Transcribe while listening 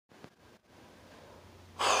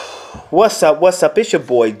What's up? What's up? It's your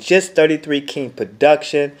boy, Just 33 King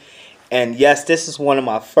Production. And yes, this is one of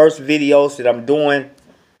my first videos that I'm doing.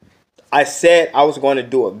 I said I was going to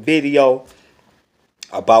do a video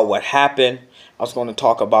about what happened. I was going to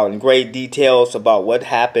talk about in great details about what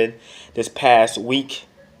happened this past week.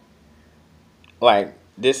 Like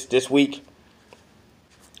this week.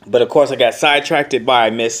 But of course I got sidetracked by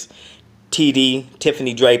Miss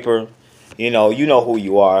Tiffany Draper. You know who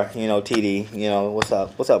you are. You know, TD. You know, what's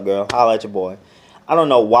up? What's up, girl? Holla at your boy. I don't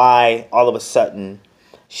know why all of a sudden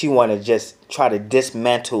she want to just try to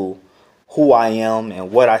dismantle who I am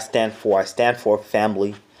and what I stand for. I stand for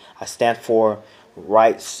family. I stand for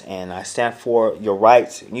rights, and I stand for your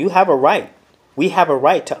rights. You have a right. We have a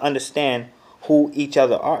right to understand who each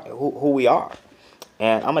other are, who we are.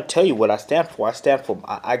 And I'm going to tell you what I stand for.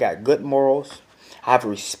 I got good morals. I have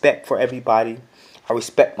respect for everybody. I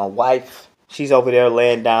respect my wife. She's over there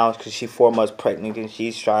laying down because she's 4 months pregnant, and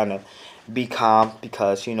she's trying to be calm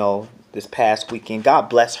because, you know, this past weekend, God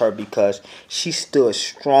bless her because she stood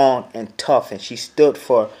strong and tough, and she stood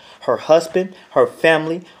for her husband, her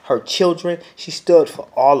family, her children. She stood for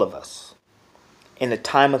all of us in a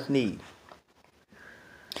time of need.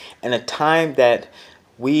 In a time that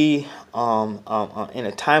we, in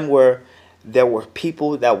a time where there were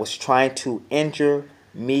people that was trying to injure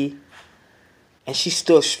me, and she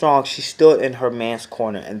stood strong. She stood in her man's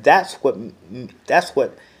corner, and that's what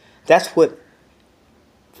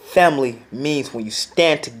family means, when you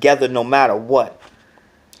stand together no matter what.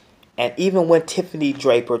 And even when Tiffany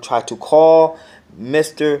Draper tried to call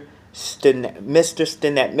Mr.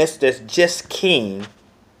 Just King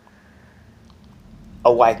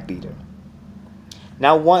a wife beater.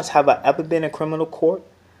 Not once have I ever been in criminal court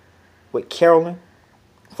with Carolyn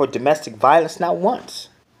for domestic violence. Not once.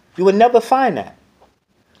 You would never find that.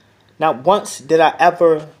 Not once did I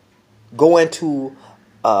ever go into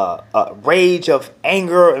a rage of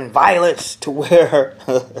anger and violence to where,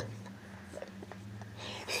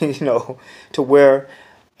 to where,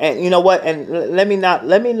 and you know what? And let me not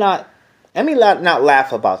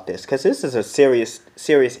laugh about this, because this is a serious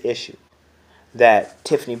issue that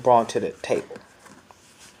Tiffany brought to the table.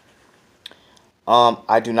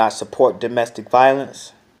 I do not support domestic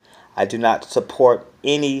violence. I do not support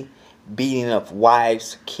any beating of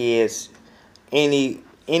wives, kids,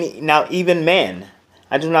 now even men.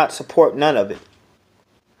 I do not support none of it.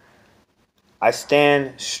 I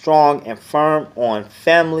stand strong and firm on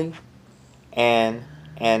family, and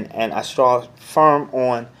I stand firm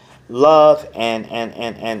on love and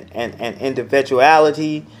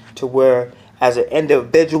individuality, to where as an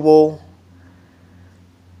individual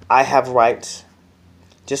I have rights,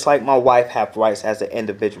 just like my wife have rights as an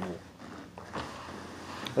individual.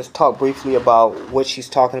 Let's talk briefly about what she's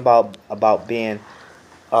talking about being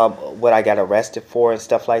what I got arrested for and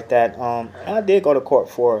stuff like that. I did go to court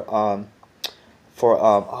for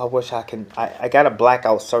I wish I gotta black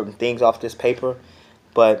out certain things off this paper,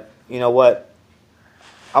 but you know what?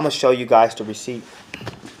 I'm gonna show you guys the receipt.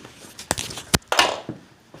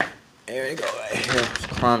 There you go, right here. There's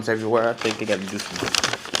crumbs everywhere. I think they gotta do some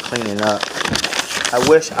cleaning up. I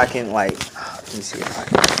wish I can, like, let me see if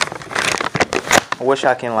I wish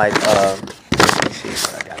I can, like, let me see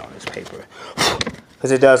what I got on this paper.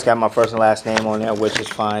 Because it does got my first and last name on there, which is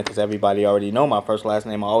fine, because everybody already know my first and last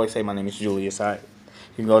name. I always say my name is Julius. You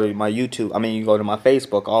can go to my YouTube. You can go to my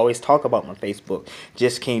Facebook. I always talk about my Facebook.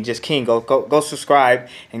 Just King. Go subscribe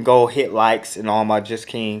and go hit likes and all my Just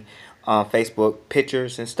King Facebook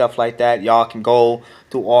pictures and stuff like that. Y'all can go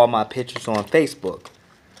through all my pictures on Facebook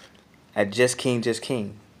at Just King.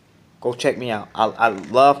 Go check me out. I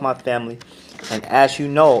love my family, and as you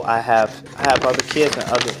know, I have other kids in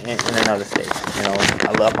another state. You know,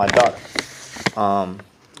 I love my daughter.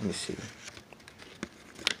 Let me see.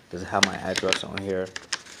 Does it have my address on here?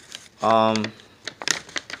 I'm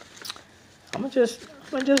gonna just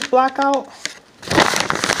black out.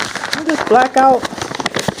 I'm just black out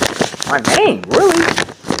my name, really.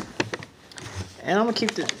 And I'm gonna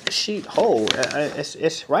keep the sheet whole.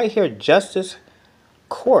 It's right here, Justice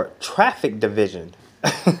Court, Traffic Division.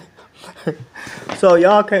 So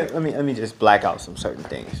y'all can let me just black out some certain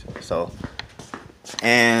things. So,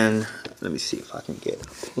 and let me see if I can get a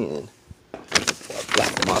pen or a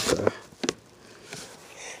black marker.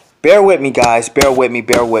 Bear with me, guys. Bear with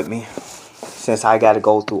me. Since I gotta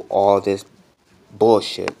go through all this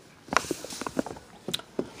bullshit.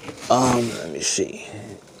 Let me see.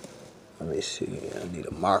 I need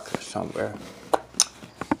a marker somewhere.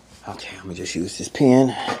 Okay, I'm gonna just use this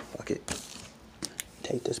pen. Okay.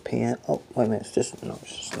 Take this pen. Oh, wait a minute. It's just not a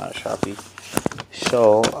Sharpie.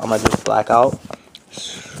 So I'm gonna just black out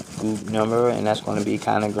scoop number, and that's going to be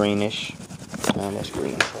kind of greenish. And that's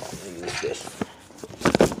green, so I'm going to use this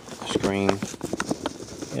screen.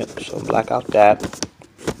 Yep, so black out that.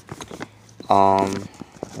 I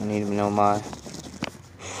need to know my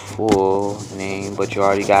full name, but you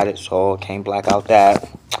already got it, so can't black out that.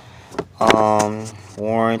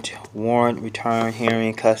 Warrant, return,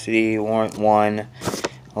 hearing, custody, warrant 1.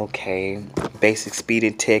 Okay, basic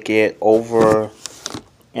speeding ticket, over,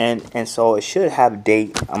 and so it should have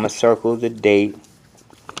date. I'm gonna circle the date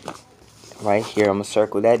right here. I'm gonna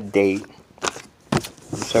circle that date.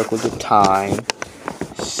 Circle the time,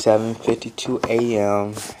 7:52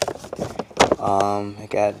 a.m. I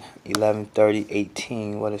got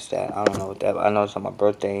 11:30:18. What is that? I don't know what that. I know it's on my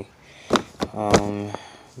birthday.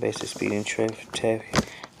 Basic speeding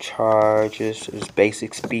charges is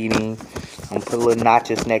basic speeding. I'm gonna put little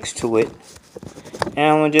notches next to it, and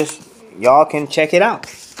I'm gonna just, y'all can check it out.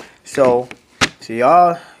 So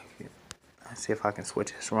y'all, let's see if I can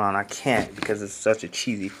switch this around. I can't because it's such a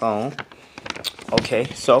cheesy phone. Okay,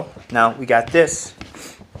 so now we got this,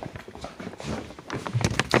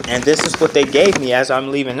 and this is what they gave me as I'm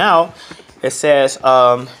leaving out. It says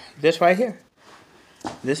this right here.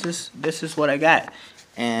 This is what I got,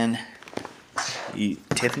 and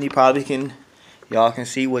Tiffany probably can, y'all can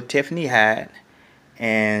see what Tiffany had,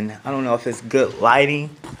 and I don't know if it's good lighting,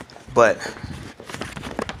 but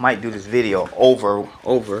I might do this video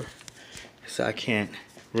over, so I can't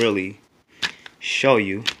really show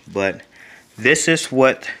you, but this is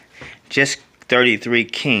what just 33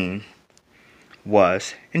 King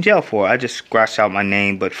was in jail for. I just scratched out my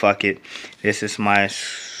name, but fuck it. This is my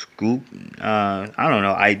scoop, I don't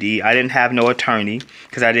know, ID. I didn't have no attorney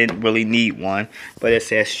because I didn't really need one, but it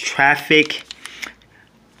says Traffic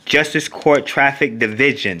Justice Court Traffic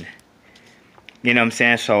Division. You know what I'm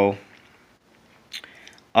saying? So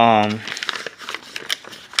of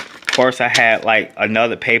course I had like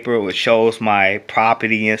another paper which shows my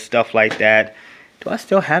property and stuff like that. Do I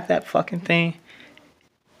still have that fucking thing?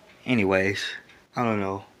 Anyways, I don't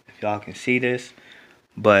know if y'all can see this,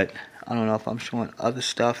 but I don't know if I'm showing other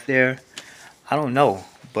stuff there. I don't know,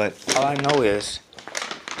 but all I know is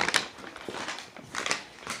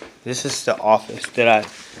this is the office that I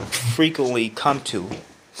frequently come to.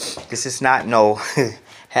 This is not no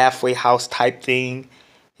halfway house type thing.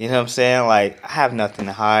 You know what I'm saying? Like, I have nothing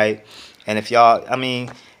to hide. And if y'all, I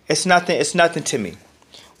mean, it's nothing to me.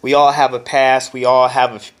 We all have a past, we all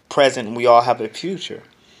have a present, and we all have a future.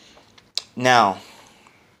 Now,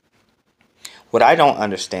 what I don't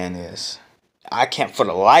understand is, I can't, for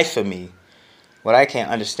the life of me, what I can't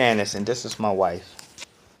understand is, and this is my wife.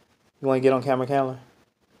 You want to get on camera, Carolyn?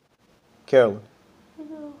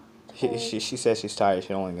 No. She says she's tired. She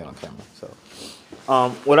don't want to get on camera. So,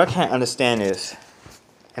 what I can't understand is,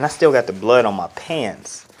 and I still got the blood on my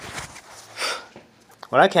pants.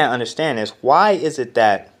 What I can't understand is, why is it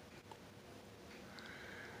that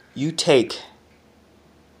you take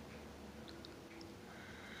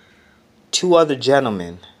two other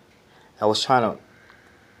gentlemen that was trying to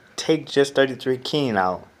take just 33 King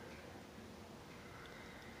out,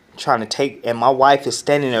 trying to take, and my wife is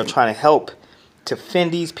standing there trying to help to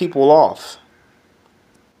fend these people off.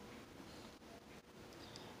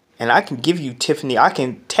 And I can give you, Tiffany, I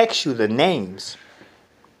can text you the names,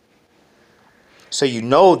 so you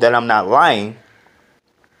know that I'm not lying.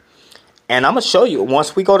 And I'm gonna show you,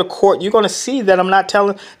 once we go to court, you're gonna see that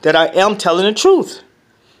I am telling the truth.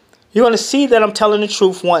 You're gonna see that I'm telling the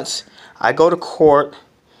truth once I go to court,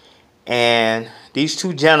 and these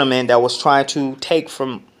two gentlemen that was trying to take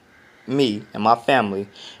from me and my family,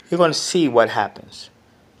 you're gonna see what happens.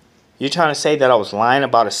 You're trying to say that I was lying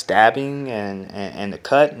about a stabbing and the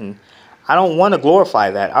cut, and I don't want to glorify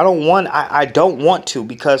that. I don't want to,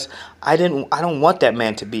 because I don't want that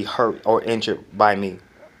man to be hurt or injured by me.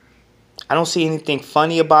 I don't see anything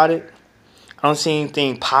funny about it. I don't see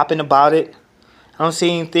anything popping about it. I don't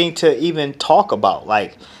see anything to even talk about.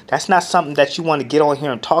 Like, that's not something that you want to get on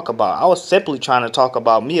here and talk about. I was simply trying to talk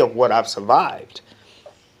about me, of what I've survived.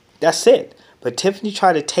 That's it. But Tiffany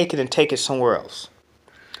tried to take it somewhere else,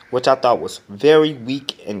 which I thought was very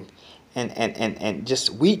weak and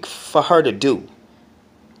just weak for her to do.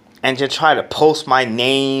 And to try to post my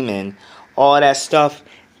name and all that stuff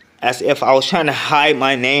as if I was trying to hide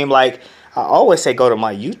my name. Like, I always say, go to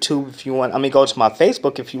my YouTube if you want. I mean, go to my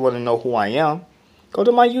Facebook if you want to know who I am. Go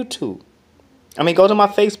to my YouTube. I mean, go to my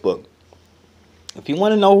Facebook. If you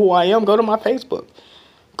want to know who I am, go to my Facebook.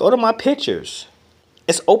 Go to my pictures.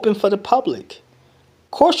 It's open for the public.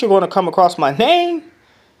 Of course, you're going to come across my name.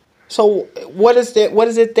 So what is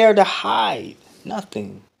it there to hide?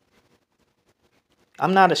 Nothing.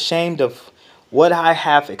 I'm not ashamed of what I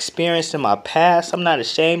have experienced in my past. I'm not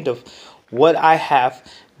ashamed of what I have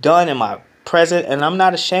done in my present, and I'm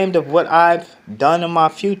not ashamed of what I've done in my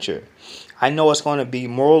future. I know it's going to be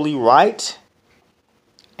morally right,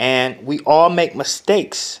 and we all make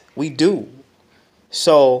mistakes. We do.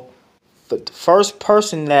 So, the first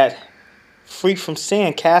person that free from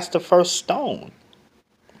sin cast the first stone.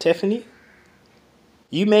 Tiffany,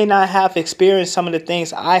 you may not have experienced some of the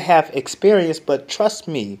things I have experienced, but trust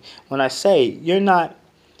me when I say you're not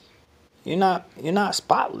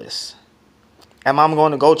spotless. Am I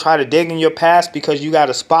going to go try to dig in your past because you got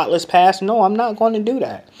a spotless past? No, I'm not going to do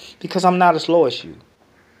that because I'm not as low as you.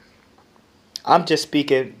 I'm just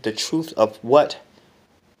speaking the truth of what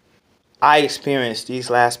I experienced these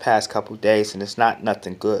past couple of days, and it's not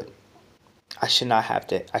nothing good. I should not have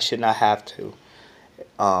to. I should not have to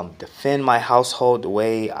defend my household the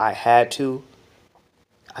way I had to.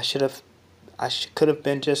 I should have. Could have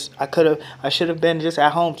been just. I should have been just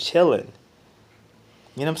at home chilling.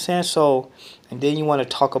 You know what I'm saying? So, and then you want to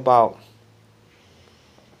talk about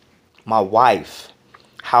my wife,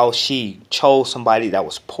 how she chose somebody that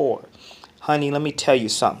was poor. Honey, let me tell you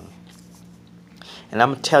something. And I'm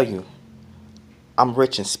going to tell you, I'm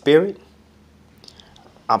rich in spirit.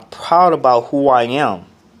 I'm proud about who I am.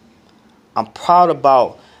 I'm proud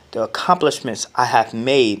about the accomplishments I have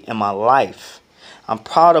made in my life. I'm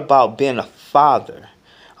proud about being a father.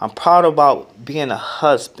 I'm proud about being a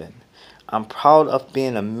husband. I'm proud of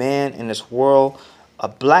being a man in this world, a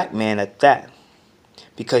black man at that.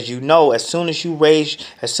 Because you know, as soon as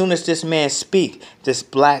this man speak, this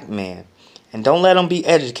black man, and don't let him be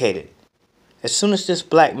educated. As soon as this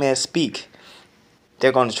black man speak,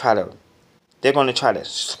 they're going to try to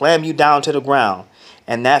slam you down to the ground.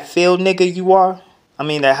 And that field nigga you are,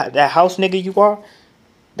 that house nigga you are,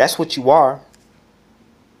 that's what you are.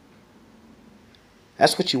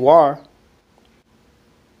 That's what you are.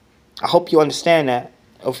 I hope you understand that.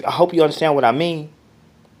 I hope you understand what I mean.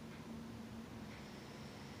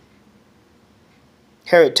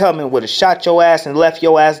 Harriet Tubman would have shot your ass and left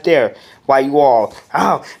your ass there while you all,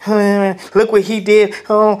 look what he did.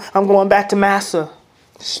 Oh, I'm going back to massa.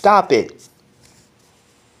 Stop it.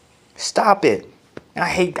 Stop it. I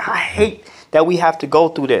hate that we have to go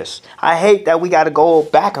through this. I hate that we got to go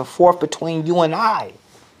back and forth between you and I.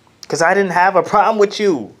 Because I didn't have a problem with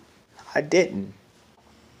you. I didn't.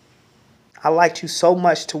 I liked you so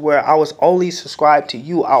much to where I was only subscribed to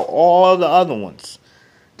you out all the other ones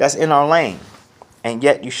that's in our lane. And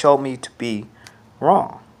yet you showed me to be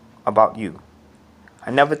wrong about you.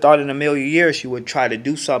 I never thought in a million years you would try to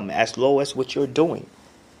do something as low as what you're doing.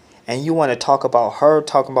 And you want to talk about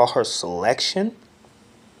her selection?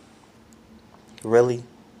 Really?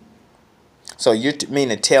 So you mean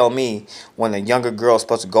to tell me when a younger girl is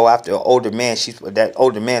supposed to go after an older man, that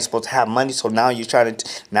older man is supposed to have money, so now you're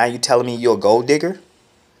telling me you're a gold digger?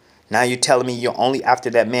 Now you're telling me you're only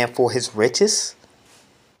after that man for his riches?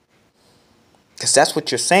 Because that's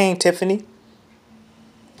what you're saying, Tiffany.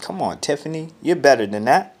 Come on, Tiffany. You're better than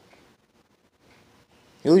that.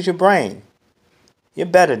 Use your brain. You're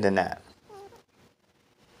better than that.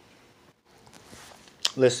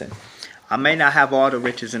 Listen, I may not have all the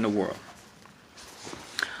riches in the world.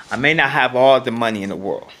 I may not have all the money in the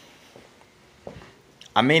world.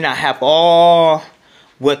 I may not have all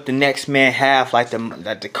what the next man have, like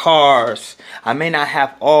the cars. I may not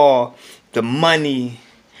have all the money.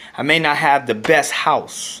 I may not have the best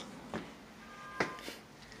house.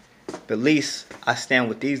 But at least I stand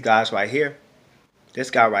with these guys right here.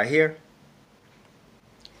 This guy right here.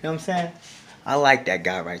 You know what I'm saying? I like that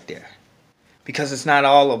guy right there. Because it's not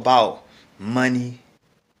all about money.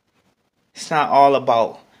 It's not all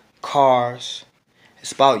about cars.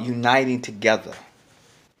 It's about uniting together.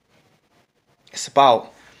 It's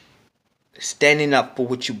about standing up for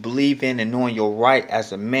what you believe in and knowing your right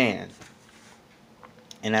as a man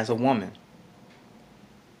and as a woman.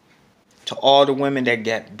 To all the women that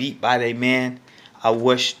get beat by their man, I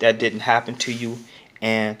wish that didn't happen to you.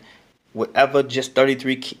 And whatever Just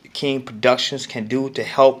 33 King Productions can do to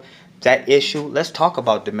help that issue, let's talk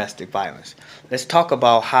about domestic violence. Let's talk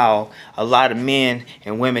about how a lot of men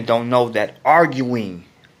and women don't know that arguing,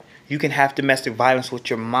 you can have domestic violence with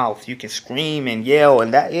your mouth. You can scream and yell,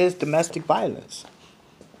 and that is domestic violence.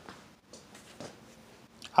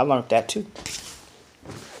 I learned that too.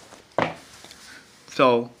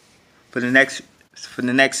 So, for the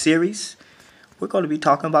next series, we're going to be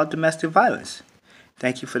talking about domestic violence.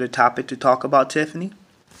 Thank you for the topic to talk about, Tiffany.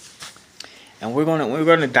 And we're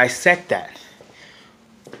gonna dissect that.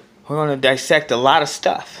 We're gonna dissect a lot of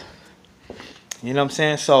stuff. You know what I'm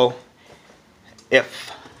saying? So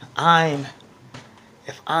if I'm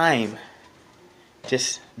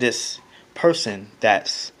just this person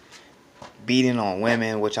that's beating on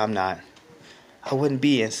women, which I'm not, I wouldn't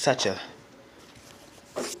be in such a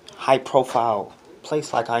high profile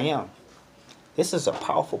place like I am. This is a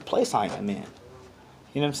powerful place I am in.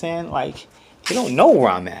 You know what I'm saying? Like, you don't know where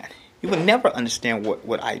I'm at. You would never understand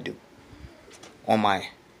what I do on my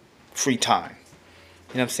free time.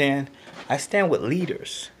 You know what I'm saying? I stand with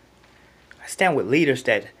leaders. I stand with leaders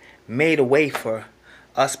that made a way for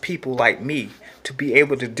us people like me to be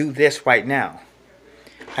able to do this right now.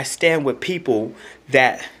 I stand with people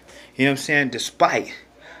that, you know what I'm saying, despite,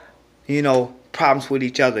 you know, problems with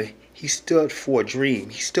each other, he stood for a dream.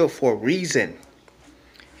 He stood for a reason. You know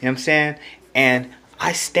what I'm saying? And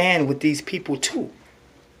I stand with these people too.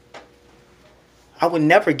 I would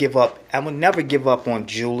never give up. I would never give up on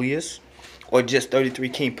Julius or just 33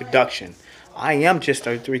 King Production. I am just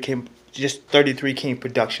 33 King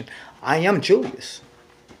Production. I am Julius.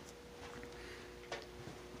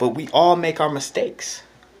 But we all make our mistakes.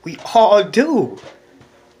 We all do.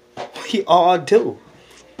 We all do.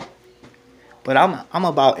 But I'm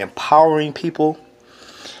about empowering people,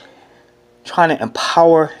 trying to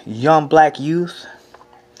empower young black youth,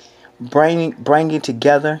 bringing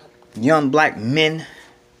together young black men.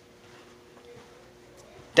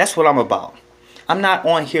 That's what I'm about. I'm not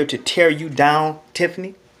on here to tear you down,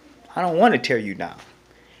 Tiffany. I don't want to tear you down.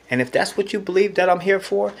 And if that's what you believe that I'm here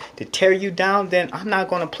for, to tear you down, then I'm not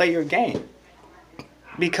going to play your game.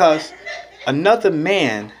 Because another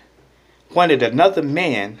man wanted another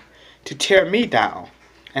man to tear me down.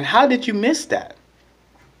 And how did you miss that?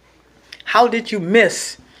 How did you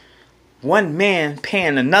miss one man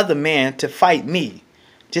paying another man to fight me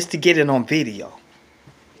just to get it on video?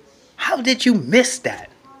 How did you miss that?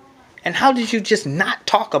 And how did you just not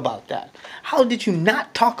talk about that? How did you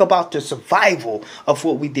not talk about the survival of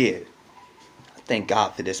what we did? I thank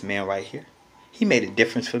God for this man right here. He made a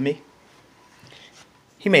difference for me.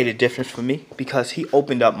 He made a difference for me because he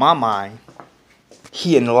opened up my mind.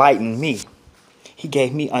 He enlightened me. He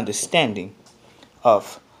gave me understanding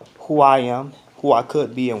of who I am, who I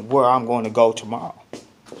could be, and where I'm going to go tomorrow.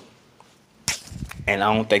 And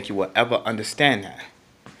I don't think you will ever understand that.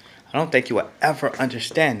 I don't think you will ever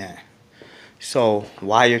understand that. So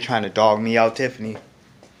while you're trying to dog me out, Tiffany,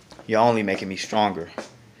 you're only making me stronger.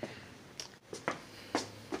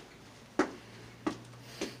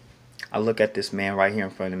 I look at this man right here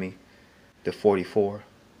in front of me, the 44.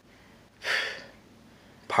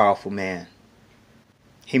 Powerful man.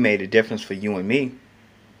 He made a difference for you and me.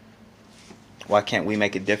 Why can't we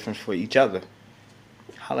make a difference for each other?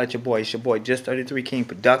 Holla at your boy. It's your boy, Just 33 King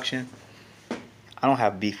Production. I don't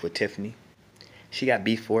have beef with Tiffany. She got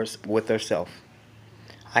beef with herself.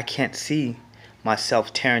 I can't see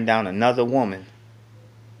myself tearing down another woman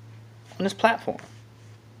on this platform.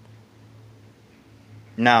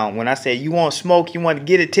 Now, when I say you want smoke, you want to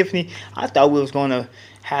get it, Tiffany, I thought we was going to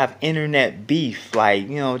have internet beef, like,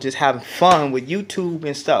 you know, just having fun with YouTube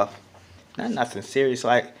and stuff. Not nothing serious,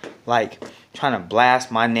 like trying to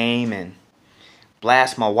blast my name and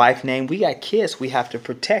blast my wife's name. We got kids we have to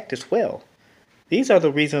protect as well. These are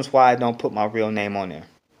the reasons why I don't put my real name on there.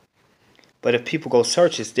 But if people go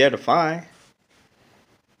search, it's there to find.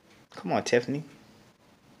 Come on, Tiffany.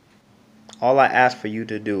 All I ask for you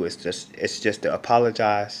to do is just to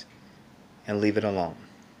apologize and leave it alone.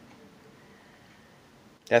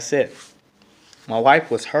 That's it. My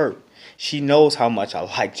wife was hurt. She knows how much I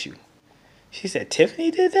liked you. She said,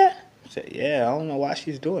 Tiffany did that? I said, yeah, I don't know why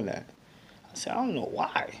she's doing that. I said, I don't know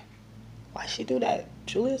why. Why she do that,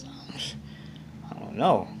 Julius? I don't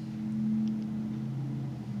know.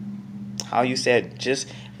 How you said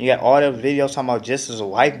you got all the videos talking about just as a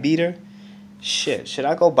wife beater? Shit, should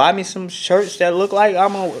I go buy me some shirts that look like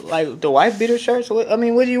I'm like the wife beater shirts? I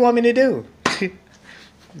mean, what do you want me to do?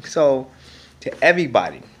 So, to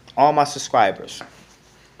everybody, all my subscribers,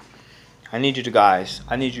 I need you guys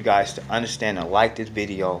to understand and like this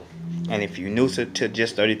video. And if you're new to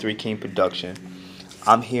Just 33 King Production,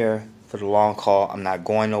 I'm here for the long haul. I'm not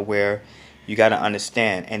going nowhere. You got to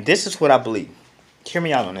understand. And this is what I believe. Hear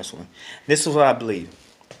me out on this one. This is what I believe.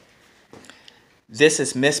 This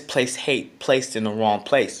is misplaced hate placed in the wrong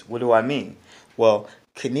place. What do I mean? Well,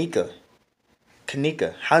 Kanika,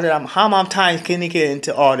 how am I tying Kanika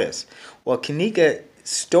into all this? Well, Kanika's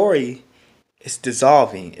story is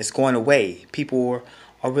dissolving. It's going away. People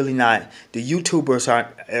are really not. The YouTubers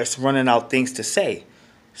are running out things to say.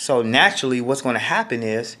 So naturally, what's going to happen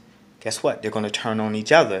is, guess what? They're going to turn on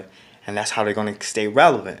each other, and that's how they're going to stay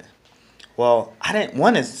relevant. Well, I didn't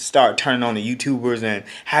want to start turning on the YouTubers and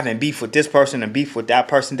having beef with this person and beef with that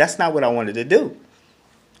person. That's not what I wanted to do.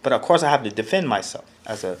 But of course, I have to defend myself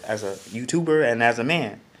as a YouTuber and as a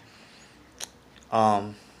man.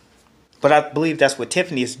 But I believe that's what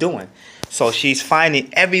Tiffany is doing. So she's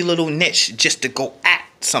finding every little niche just to go at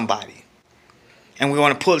somebody. And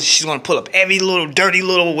she's gonna pull up every little dirty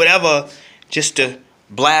little whatever just to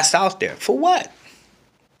blast out there. For what?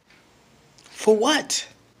 For what?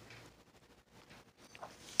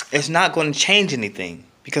 It's not going to change anything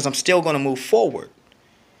because I'm still going to move forward.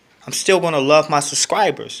 I'm still going to love my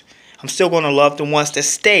subscribers. I'm still going to love the ones that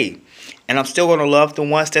stay. And I'm still going to love the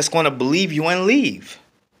ones that's going to believe you and leave.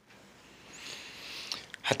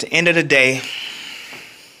 At the end of the day,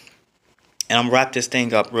 and I'm going to wrap this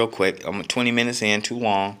thing up real quick. I'm 20 minutes in, too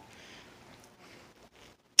long.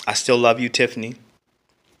 I still love you, Tiffany.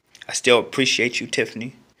 I still appreciate you,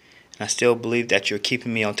 Tiffany. And I still believe that you're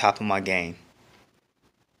keeping me on top of my game.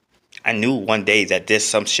 I knew one day that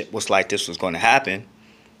some shit was like this was going to happen.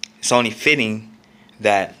 It's only fitting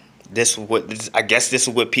that I guess this is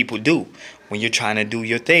what people do when you're trying to do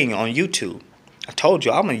your thing on YouTube. I told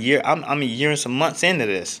you I'm a year and some months into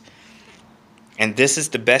this. And this is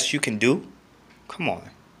the best you can do? Come on.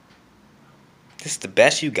 This is the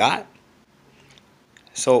best you got?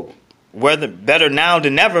 So, better now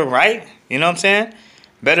than never, right? You know what I'm saying?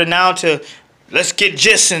 Better now to let's get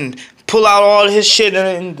Jis and pull out all his shit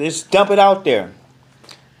and just dump it out there.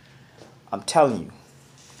 I'm telling you,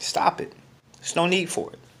 stop it. There's no need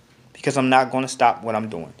for it. Because I'm not going to stop what I'm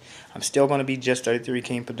doing. I'm still going to be Just 33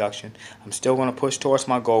 King Production. I'm still going to push towards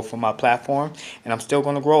my goal for my platform. And I'm still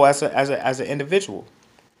going to grow as an individual.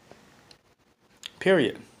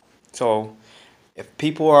 Period. So, if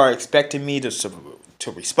people are expecting me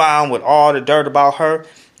to respond with all the dirt about her,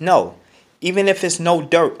 no. Even if it's no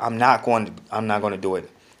dirt, I'm not going to do it.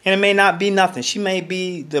 And it may not be nothing. She may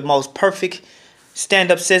be the most perfect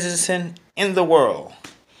stand-up citizen in the world.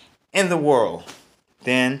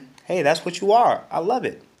 Then, hey, that's what you are. I love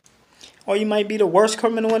it. Or you might be the worst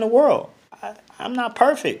criminal in the world. I'm not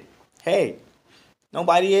perfect. Hey,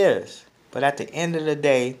 nobody is. But at the end of the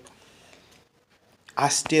day, I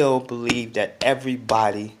still believe that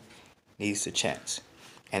everybody needs a chance.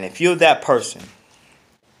 And if you're that person,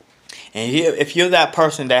 if you're that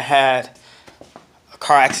person that had a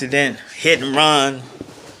car accident, hit and run,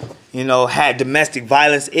 had domestic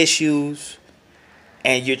violence issues,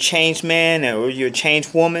 and you're a changed man or you're a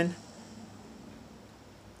changed woman,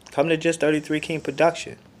 come to Just 33 King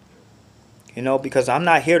Production. Because I'm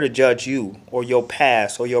not here to judge you or your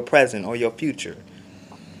past or your present or your future.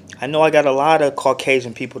 I know I got a lot of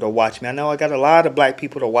Caucasian people to watch me. I know I got a lot of black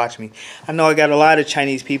people to watch me. I know I got a lot of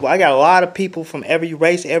Chinese people. I got a lot of people from every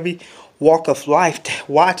race, every walk of life that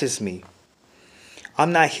watches me.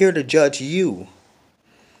 I'm not here to judge you.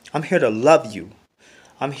 I'm here to love you.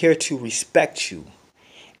 I'm here to respect you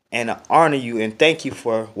and honor you and thank you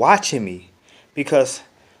for watching me. Because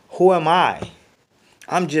who am I?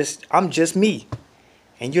 I'm just me.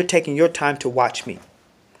 And you're taking your time to watch me.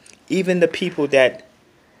 Even the people that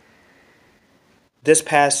this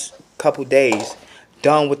past couple days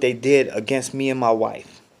done what they did against me and my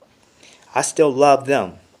wife, I still love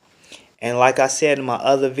them. And like I said in my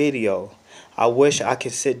other video, I wish I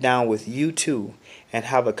could sit down with you two and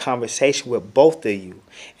have a conversation with both of you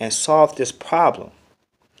and solve this problem.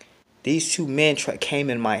 These two men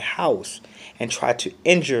came in my house and tried to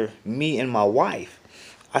injure me and my wife.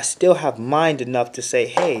 I still have mind enough to say,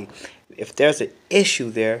 hey, if there's an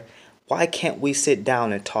issue there, why can't we sit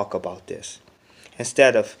down and talk about this?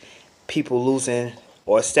 Instead of people losing,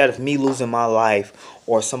 or instead of me losing my life,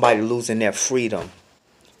 or somebody losing their freedom.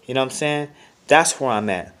 You know what I'm saying? That's where I'm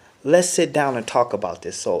at. Let's sit down and talk about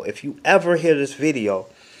this. So if you ever hear this video,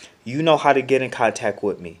 you know how to get in contact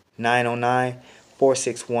with me.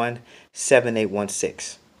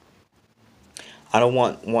 909-461-7816. I don't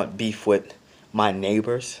want beef with my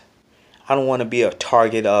neighbors. I don't want to be a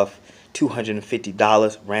target of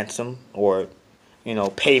 $250 ransom or,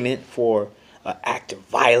 payment for an act of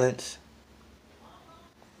violence.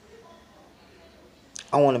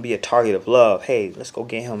 I want to be a target of love. Hey, let's go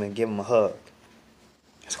get him and give him a hug.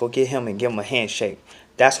 Let's go get him and give him a handshake.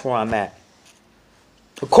 That's where I'm at.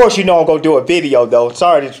 Of course, I'm going to do a video, though.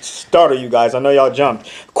 Sorry to startle you guys. I know y'all jumped.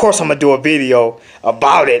 Of course, I'm going to do a video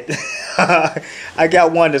about it. I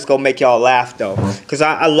got one that's going to make y'all laugh, though. Because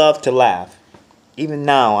I love to laugh. Even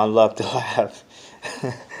now, I love to laugh.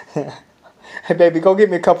 Hey, baby, go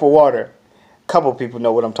get me a cup of water. A couple people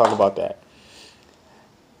know what I'm talking about that.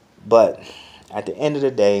 But at the end of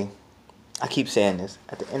the day, I keep saying this.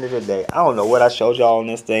 At the end of the day, I don't know what I showed y'all on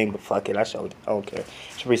this thing, but fuck it, I showed it. I don't care.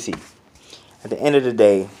 It's a receipt. At the end of the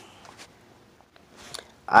day,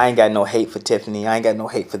 I ain't got no hate for Tiffany. I ain't got no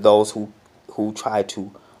hate for those who try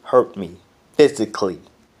to hurt me physically.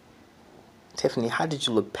 Tiffany, how did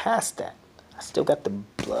you look past that? I still got the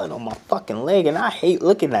blood on my fucking leg, and I hate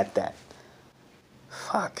looking at that.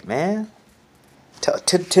 Fuck, man.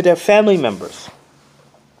 To their family members.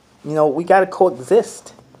 You know, we gotta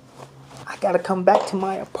coexist. I gotta come back to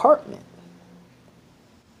my apartment.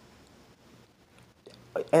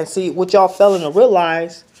 And see, what y'all failing to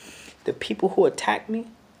realize, the people who attacked me,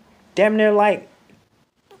 damn near like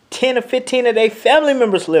 10 or 15 of their family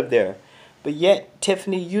members live there. But yet,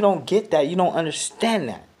 Tiffany, you don't get that. You don't understand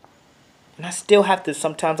that. And I still have to,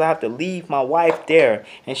 sometimes I have to leave my wife there,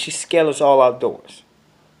 and she scares all outdoors.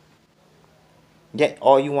 Yet,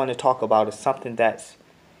 all you want to talk about is something that's,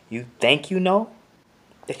 you think you know,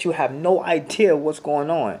 that you have no idea what's going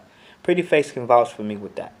on. Pretty Face can vouch for me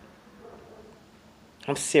with that.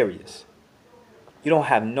 I'm serious. You don't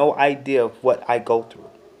have no idea of what I go through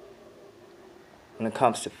when it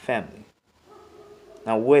comes to family. And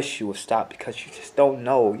I wish you would stop, because you just don't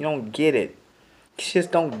know. You don't get it. You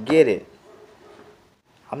just don't get it.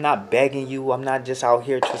 I'm not begging you. I'm not just out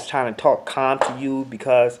here just trying to talk calm to you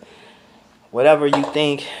because whatever you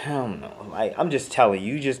think, I don't know. Like, I'm just telling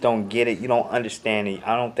you, you just don't get it. You don't understand it.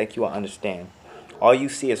 I don't think you will understand. All you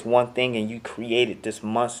see is one thing, and you created this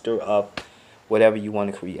monster of whatever you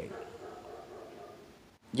want to create.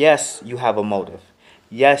 Yes, you have a motive.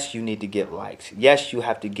 Yes, you need to get likes. Yes, you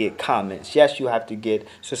have to get comments. Yes, you have to get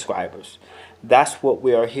subscribers. That's what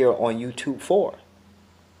we are here on YouTube for.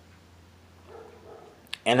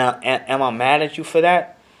 And am I mad at you for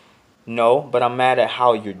that? No, but I'm mad at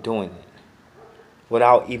how you're doing it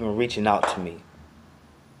without even reaching out to me.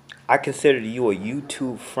 I consider you a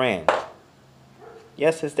YouTube friend.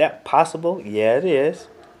 Yes, is that possible? Yeah, it is.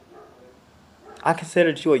 I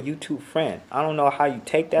considered you a YouTube friend. I don't know how you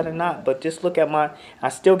take that or not, but just look at I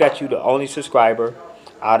still got you the only subscriber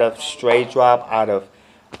out of Stray Drop, out of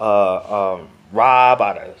Rob,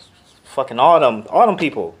 out of fucking all them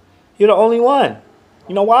people. You're the only one.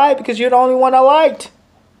 You know why? Because you're the only one I liked.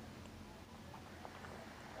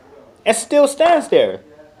 It still stands there.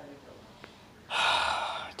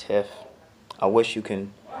 Tiff, I wish you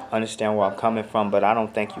can understand where I'm coming from, but I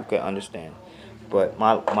don't think you can understand. But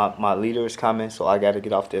my leader is coming, so I got to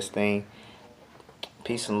get off this thing.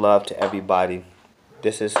 Peace and love to everybody.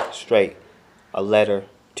 This is straight a letter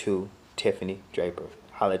to Tiffany Draper.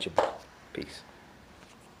 Holla at your boy. Peace.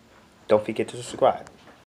 Don't forget to subscribe.